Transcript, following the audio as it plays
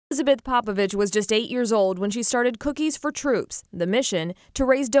Elizabeth Popovich was just 8 years old when she started Cookies for Troops, the mission to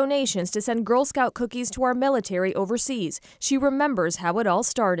raise donations to send Girl Scout cookies to our military overseas. She remembers how it all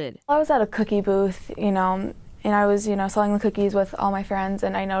started. I was at a cookie booth, and I was, selling the cookies with all my friends,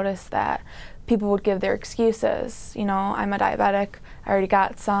 and I noticed that people would give their excuses. I'm a diabetic, I already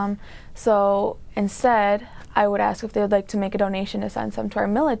got some. So instead, I would ask if they would like to make a donation to send some to our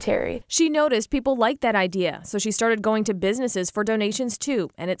military. She noticed people liked that idea, so she started going to businesses for donations too,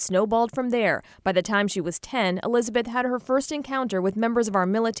 and it snowballed from there. By the time she was 10, Elizabeth had her first encounter with members of our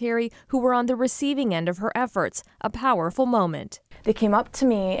military who were on the receiving end of her efforts, a powerful moment. They came up to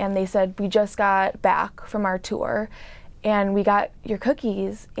me and they said, "We just got back from our tour and we got your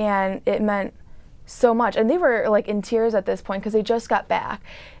cookies," and it meant so much. And they were like in tears at this point because they just got back.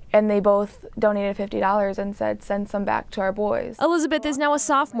 And they both donated $50 and said, "Send some back to our boys." Elizabeth is now a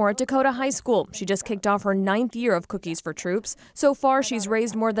sophomore at Dakota High School. She just kicked off her 9th year of Cookies for Troops. So far, she's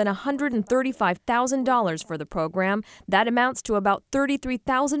raised more than $135,000 for the program. That amounts to about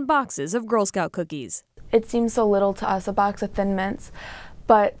 33,000 boxes of Girl Scout cookies. It seems so little to us, a box of Thin Mints,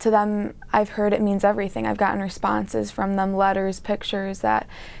 but to them, I've heard it means everything. I've gotten responses from them, letters, pictures, that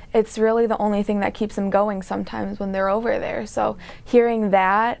it's really the only thing that keeps them going sometimes when they're over there. So hearing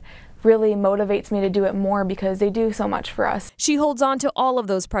that really motivates me to do it more because they do so much for us. She holds on to all of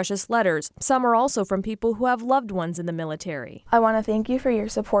those precious letters. Some are also from people who have loved ones in the military. I want to thank you for your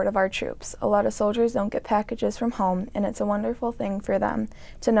support of our troops. A lot of soldiers don't get packages from home, and it's a wonderful thing for them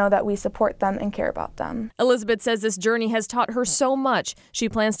to know that we support them and care about them. Elizabeth says this journey has taught her so much. She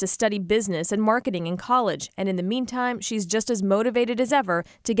plans to study business and marketing in college, and in the meantime, she's just as motivated as ever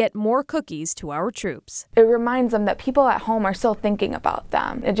to get more cookies to our troops. It reminds them that people at home are still thinking about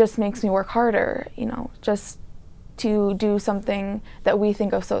them. It just makes me work harder, just to do something that we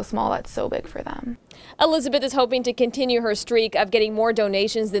think of so small that's so big for them. Elizabeth is hoping to continue her streak of getting more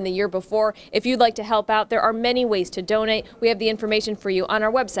donations than the year before. If you'd like to help out, there are many ways to donate. We have the information for you on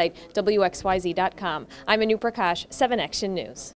our website, WXYZ.com. I'm Anu Prakash, 7 Action News.